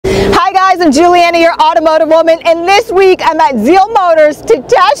I'm Juliana, your automotive woman, and this week I'm at Zeal Motors to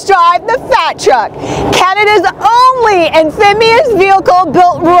test drive the Fat Truck, Canada's only amphibious vehicle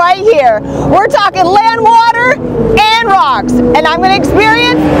built right here. We're talking land, water, and rocks, and I'm going to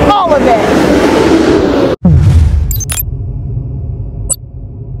experience all of it.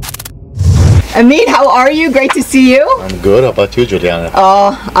 Amine, how are you? Great to see you. I'm good. How about you, Juliana?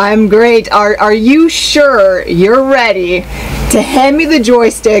 Oh, I'm great. Are you sure you're ready to hand me the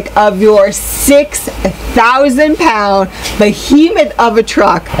joystick of your 6,000-pound behemoth of a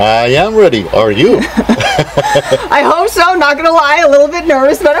truck? I am ready. Are you? I hope so. Not gonna lie, a little bit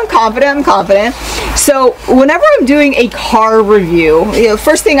nervous, but I'm confident. So whenever I'm doing a car review,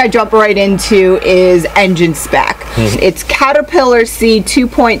 first thing I jump right into is engine spec. It's Caterpillar C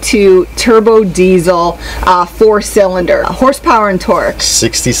 2.2 turbo diesel, 4-cylinder. Horsepower and torque.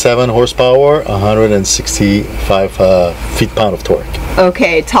 67 horsepower, 165 feet-pound of torque.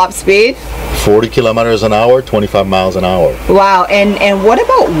 Okay, top speed? 40 kilometers an hour, 25 miles an hour. Wow, and what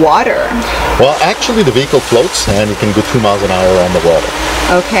about water? Well, actually the vehicle floats and you can go 2 miles an hour on the water.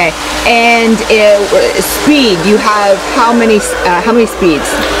 Okay, and speed, you have how many speeds?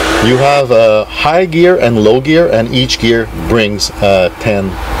 You have high gear and low gear, and each gear brings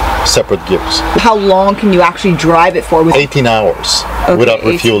 10 separate gears. How long can you actually drive it for? 18 hours okay, without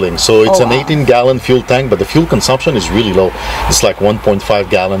refueling. So it's an 18-gallon fuel tank, but the fuel consumption is really low. It's like 1.5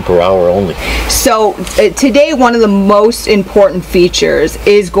 gallon per hour only. So today one of the most important features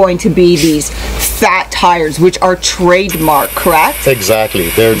is going to be these fat tires, which are trademark, correct? Exactly.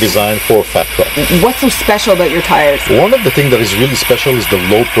 They're designed for fat truck. What's so special about your tires? One of the things that is really special is the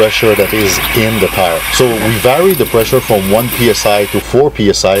low pressure that is in the tire. So we vary the pressure from 1 psi to 4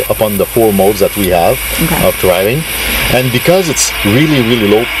 psi upon the 4 modes that we have of driving. And because it's really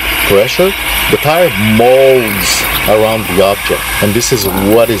low pressure, the tire molds around the object, and this is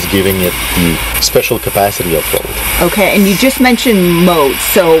what is giving it the special capacity of road. Okay, and you just mentioned modes,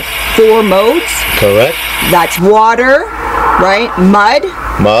 so 4 modes? Correct. That's water, right? Mud,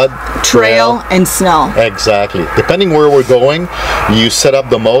 trail, and snow. Exactly. Depending where we're going, you set up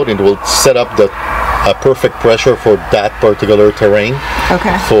the mode and it will set up the perfect pressure for that particular terrain.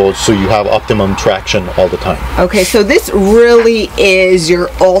 Okay. So you have optimum traction all the time. Okay, so this really is your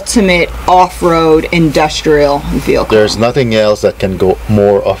ultimate off-road industrial vehicle. There's nothing else that can go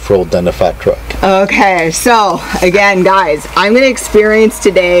more off-road than a fat truck. Okay, so again, guys, I'm going to experience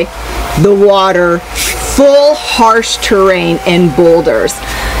today the water, full harsh terrain in Boulders.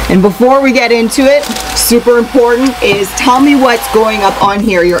 And before we get into it, super important is tell me what's going up on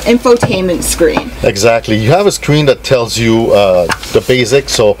here, your infotainment screen. Exactly. You have a screen that tells you the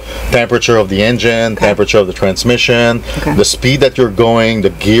basics, so temperature of the engine, temperature of the transmission, the speed that you're going,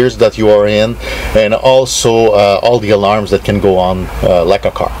 the gears that you are in, and also all the alarms that can go on like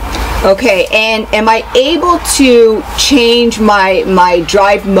a car. Okay, and am I able to change my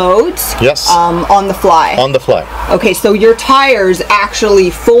drive modes? Yes. On the fly? On the fly. Okay, so your tires actually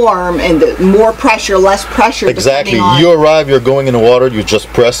form and more pressure, less pressure. Exactly. You arrive, you're going in the water, you just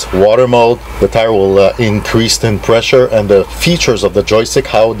press water mode, the tire will increase in pressure, and the features of the joystick,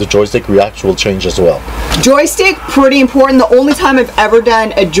 how the joystick reacts, will change as well. Joystick, pretty important. The only time I've ever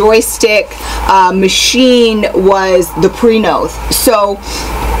done a joystick machine was the Prenoth. So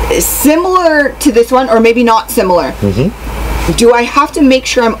similar to this one, or maybe not similar. Do I have to make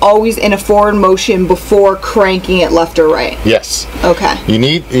sure I'm always in a forward motion before cranking it left or right? Yes. Okay.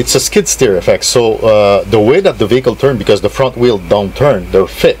 It's a skid steer effect. So the way that the vehicle turns, because the front wheel don't turn, they're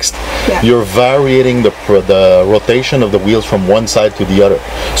fixed. Yeah. You're varying the rotation of the wheels from one side to the other.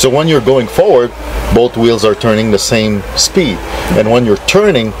 So when you're going forward, both wheels are turning the same speed. And when you're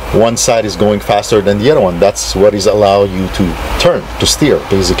turning, one side is going faster than the other one. That's what is allow you to turn, to steer,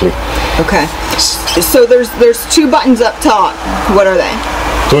 basically. Okay. So there's 2 buttons up top. What are they?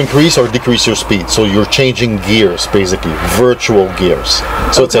 To increase or decrease your speed. So you're changing gears, basically, virtual gears.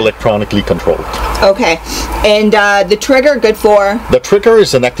 So it's electronically controlled. Okay. And the trigger, good for? The trigger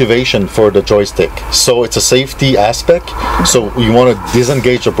is an activation for the joystick. So it's a safety aspect. So you want to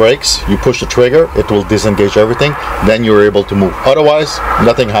disengage the brakes, you push the trigger, it will disengage everything, then you're able to move. Otherwise,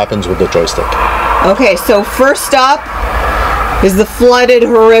 nothing happens with the joystick. Okay, so first up is the flooded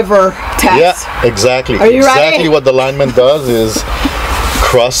river test. Yeah, exactly. Are you ready? Exactly what the lineman does is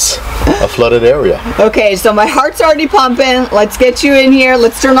cross a flooded area. Okay, so my heart's already pumping. Let's get you in here.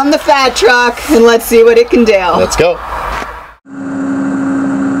 Let's turn on the fat truck and let's see what it can do. Let's go.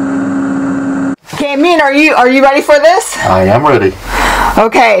 Okay, Amine, are you ready for this? I am ready.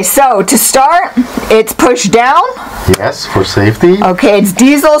 Okay, so to start, it's push down. Yes, for safety. Okay, it's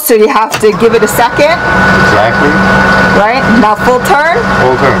diesel, so you have to give it a second. Exactly. Right, now full turn.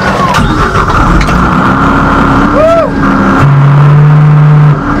 Full turn.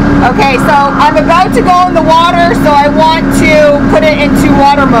 I'm about to go in the water, so I want to put it into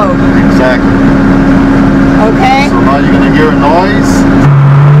water mode. Exactly. Okay. So now you're gonna hear a noise.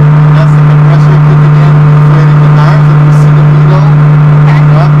 That's the compressor kicking in, inflating the tires, and you see the needle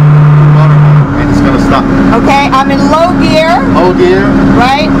up to water mode, and it's gonna stop. Okay, I'm in low gear. Low gear.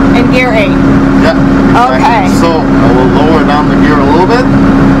 Right, and gear 8. Yeah. Exactly. Okay. So I will lower down the gear a little bit.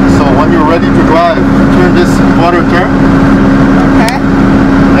 So when you're ready to drive, turn this water turn. Okay.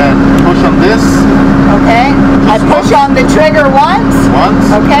 And push on this. Okay. I push on the trigger once. Once.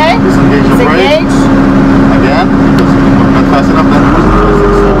 Okay. Disengage the brake. Again, because you can not fast enough, then push the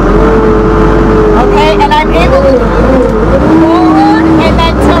joystick slowly. Okay, and I'm able to forward and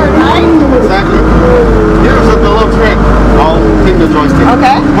then turn, right? Exactly. Here's a little trick. I'll take the joystick.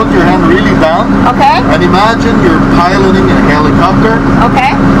 Okay. Put your hand really down. Okay. And imagine you're piloting a helicopter.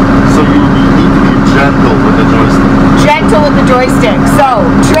 Okay. So you need to be gentle with the joystick. Gentle with the joystick. So,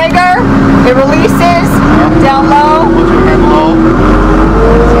 trigger, it releases, down low. Put your hand low.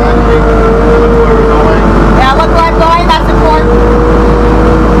 Exactly. Look where we're going. Yeah, look where I'm going, that's important.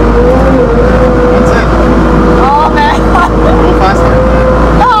 That's it. Oh man. Go faster.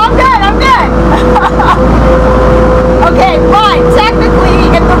 No, I'm good, I'm good. Okay, fine. Technically,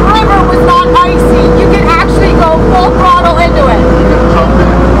 if the river was not icy, you could actually go full throttle into it. You can jump in,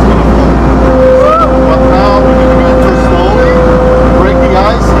 it's gonna float. But now we're gonna enter slowly, break the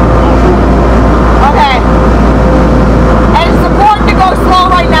ice, and go through it. Okay. And it's important to go slow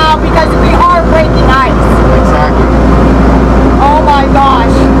right now because we are breaking ice. Exactly. Oh my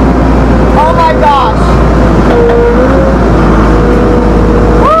gosh. Oh my gosh.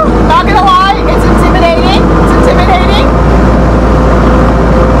 Woo, not gonna lie, it's intimidating. It's intimidating.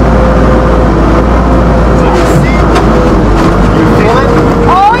 So you see, you feel it?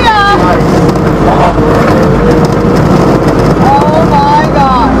 Oh yeah. Nice. Oh my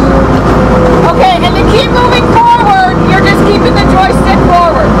gosh. Okay, and to keep moving forward, you're just keeping the joystick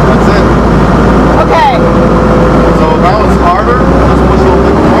forward. That's it. Okay. So now it's harder. Just push a little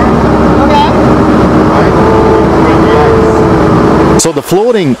bit more. Okay. Right? Break the ice. So the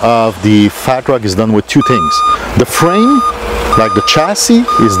floating of the fat truck is done with two things. The frame, like the chassis,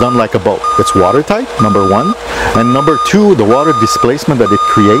 is done like a boat. It's watertight, number one. And number two, the water displacement that it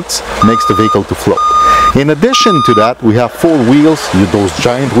creates makes the vehicle to float. In addition to that, we have 4 wheels, those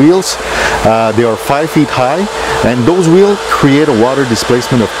giant wheels. They are 5 feet high, and those wheels create a water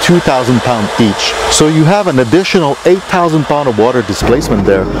displacement of 2,000 pounds each. So you have an additional 8,000 pounds of water displacement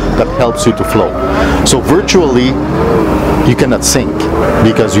there that helps you to float. So virtually, you cannot sink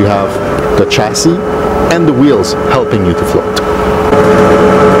because you have the chassis and the wheels helping you to float.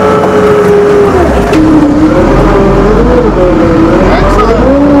 Excellent.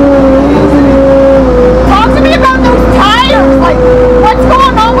 Talk to me about those tires. Like, what's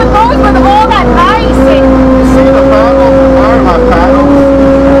going on with those with all that ice? You see the paddles, the tire have paddles.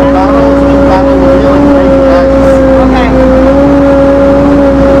 The paddles will paddle the wheel and break the ice. Okay.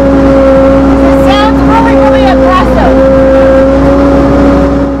 It sounds really, really aggressive.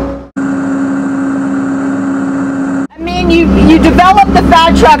 I mean, you developed the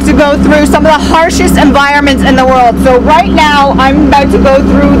fat truck to go through some of the harshest environments in the world. So right now, I'm about to go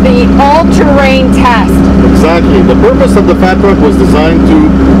through the all-terrain test. Exactly. The purpose of the fat truck was designed to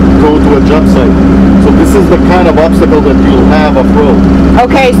go to a job site. So this is the kind of obstacle that you'll have off-road.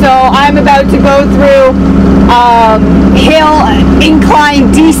 Okay, so I'm about to go through hill,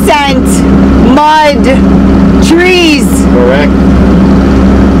 incline, descent, mud, trees. Correct.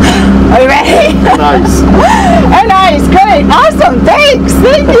 Are you ready? Nice. Oh, nice, great, awesome, thanks,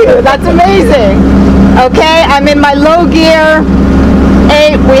 thank you, that's amazing. Okay, I'm in my low gear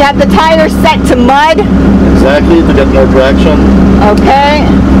 8, we have the tires set to mud. Exactly, to get more traction. Okay.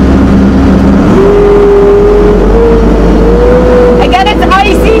 Again, it's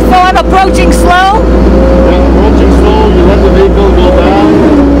icy, so I'm approaching slow. When approaching slow, you let the vehicle go down,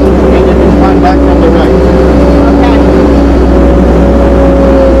 and you can climb back from the right. Okay.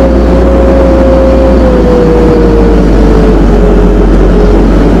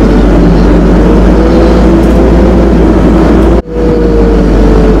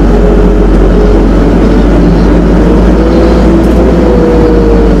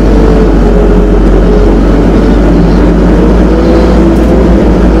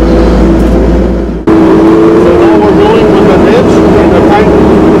 So now we're rolling with the hitch and the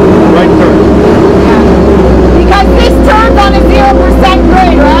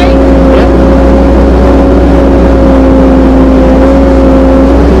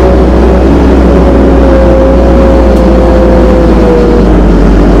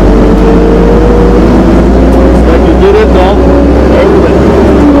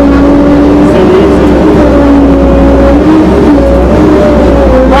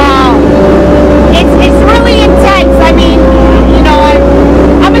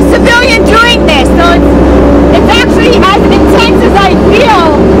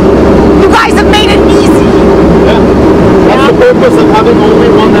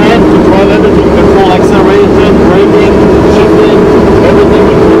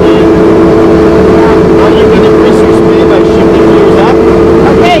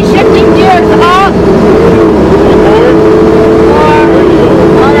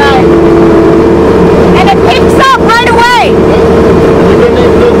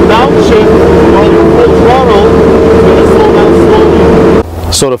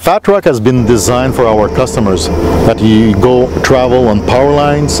So the fat truck has been designed for our customers that you go travel on power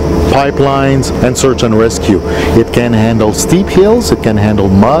lines, pipelines, and search and rescue. It can handle steep hills, it can handle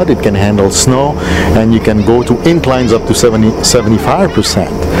mud, it can handle snow, and you can go to inclines up to 75%.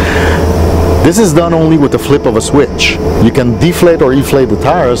 This is done only with the flip of a switch. You can deflate or inflate the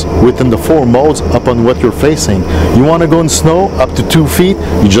tires within the 4 modes upon what you're facing. You want to go in snow up to 2 feet,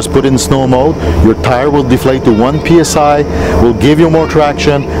 you just put in snow mode, your tire will deflate to 1 psi, will give you more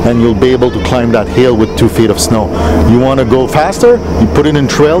traction, and you'll be able to climb that hill with 2 feet of snow. You want to go faster, you put it in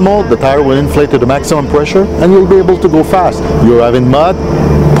trail mode, the tire will inflate to the maximum pressure, and you'll be able to go fast. You're having mud,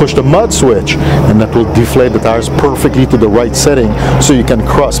 push the mud switch, and that will deflate the tires perfectly to the right setting so you can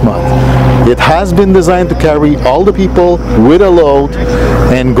cross mud. It has been designed to carry all the people with a load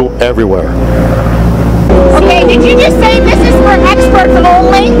and go everywhere. Okay, did you just say this is for experts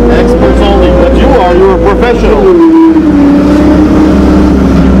only? Experts only, but you're a professional.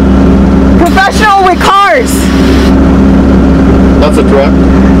 Professional with cars. That's a truck.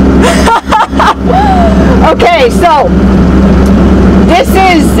 Okay, so this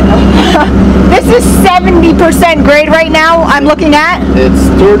is 70% grade right now. I'm looking at. It's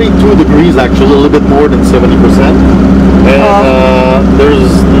 32 degrees actually, a little bit more than 70%. And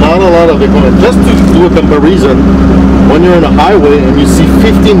there's not a lot of equipment. Just to do a comparison, when you're on a highway and you see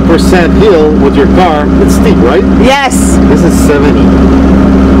 15% hill with your car, it's steep, right? Yes. This is 70.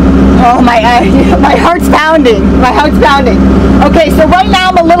 Oh my heart's pounding. My heart's pounding. Okay, so right now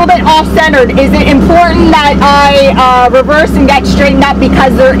I'm a little bit off-centered. Is it important that I reverse and get straightened up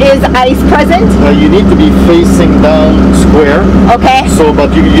because there is ice present? You need to be facing down square. Okay. So,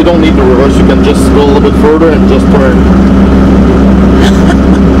 but you don't need to reverse. You can just go a little bit further and just turn.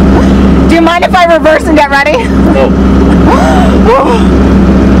 Do you mind if I reverse and get ready? No.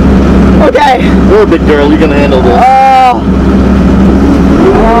 Okay. You're a big girl. You can handle this.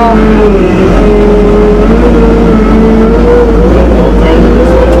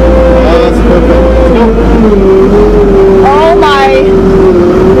 That's perfect. Oh my.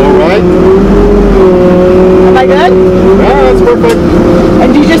 All right. Am I good? Yeah, that's perfect.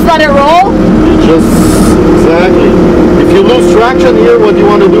 And you just let it roll? Exactly. If you lose traction here, what you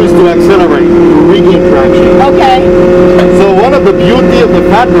want to do is to accelerate, regain traction. Okay. So one of the beauty of the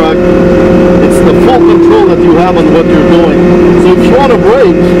fat truck, it's the full control that you have on what you're doing. So if you want to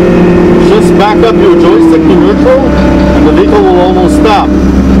brake, just back up your joystick to neutral, and the vehicle will almost stop.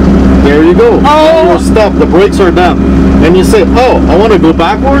 There you go. Oh. You're stopped. The brakes are done. And you say, oh, I want to go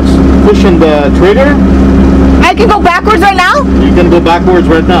backwards, push on the trigger. I can go backwards right now? You can go backwards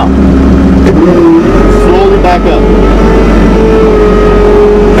right now. Slowly back up.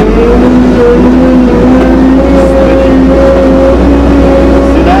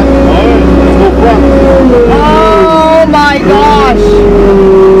 See that? Alright, let's go front. Oh my gosh.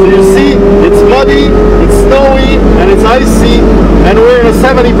 So you see, it's muddy, it's snowy, and it's icy, and we're in a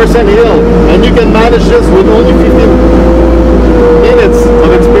 70% hill. And you can manage this with only 15 minutes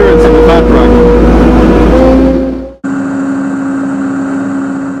of experience in the fat truck.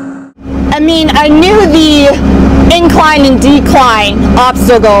 I mean, I knew the incline and decline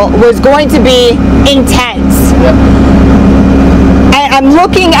obstacle was going to be intense. Yep. And I'm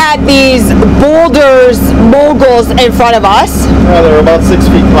looking at these Boulders, Moguls in front of us. Yeah, they're about 6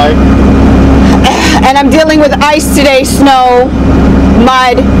 feet high. And I'm dealing with ice today, snow,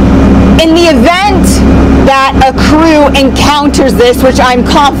 mud. In the event that a crew encounters this, which I'm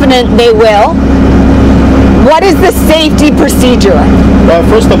confident they will, what is the safety procedure? Well,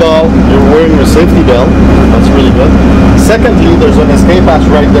 first of all, you're wearing your safety belt. That's really good. Secondly, there's an escape hatch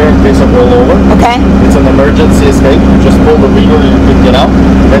right there in case of rollover. Okay. It's an emergency escape. You just pull the lever and you can get out.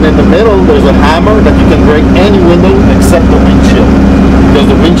 And in the middle, there's a hammer that you can break any window except the windshield. Because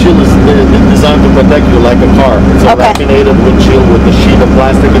the windshield is designed to protect you like a car. It's a laminated windshield with a sheet of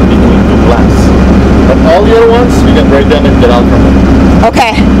plastic in between two glass. But all the other ones, you can break them and get out from them.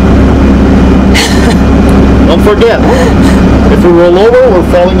 Okay. Don't forget, if we roll over,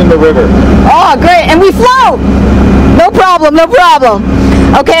 we're falling in the river. Oh, great. And we float. No problem, no problem.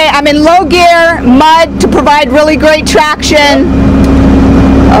 Okay, I'm in low gear, mud to provide really great traction.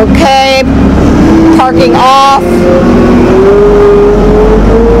 Okay, parking off.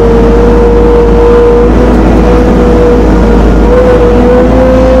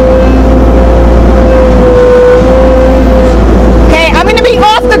 Okay, I'm going to be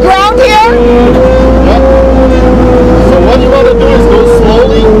off the ground here. What you want to do is go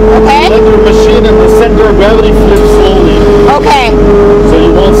slowly. Okay. Let your machine in the center of gravity flip slowly. Okay. So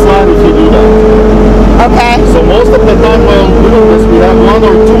you won't slide if you do that. Okay. So most of the time while doing this, we have 1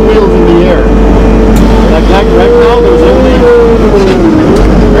 or 2 wheels in the air. Like right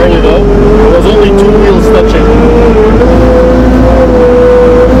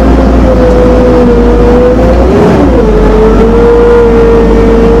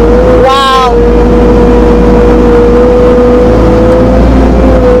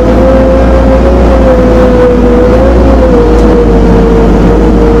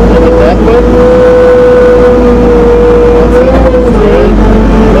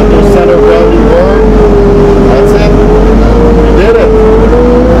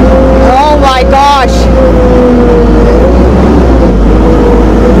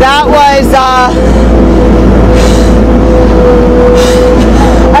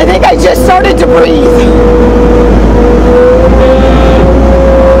to breathe.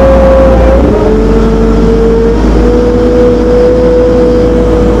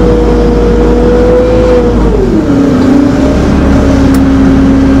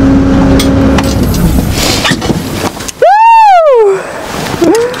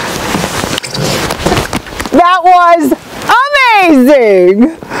 That was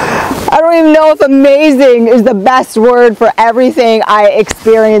amazing. I don't even know if amazing is the best word for everything I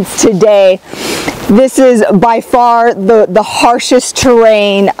experienced today. This is by far the harshest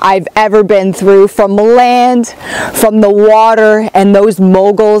terrain I've ever been through, from land, from the water, and those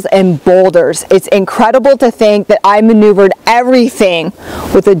moguls and boulders. It's incredible to think that I maneuvered everything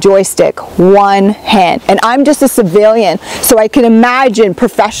with a joystick, one hand. And I'm just a civilian, so I can imagine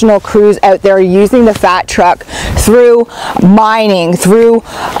professional crews out there using the fat truck through mining, through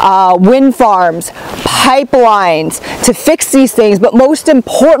wind farms, pipelines, to fix these things, but most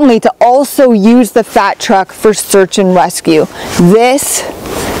importantly to also use the fat truck for search and rescue.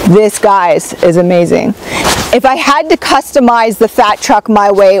 This guys is amazing. If I had to customize the fat truck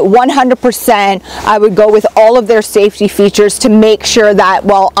my way, 100% I would go with all of their safety features to make sure that,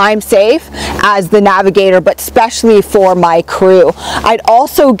 well, I'm safe as the navigator, but especially for my crew. I'd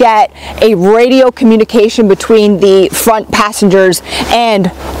also get a radio communication between the front passengers and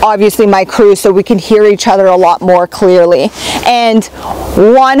obviously my crew, so we can hear each other a lot more clearly. And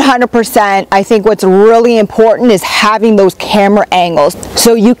 100%, I think what's really important is having those camera angles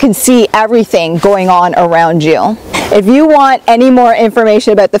so you can see everything going on around you. If you want any more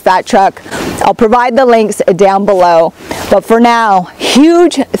information about the fat truck, I'll provide the links down below. But for now,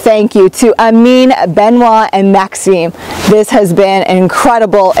 huge thank you to Amine, Benoît, and Maxim. This has been an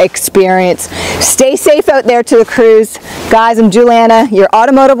incredible experience. Stay safe out there to the crews. Guys, I'm Juliana, your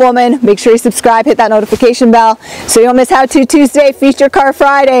automotive woman. Make sure you subscribe, hit that notification bell so you don't miss How To Tuesday, Feature Car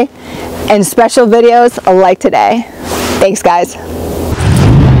Friday, and special videos like today. Thanks, guys.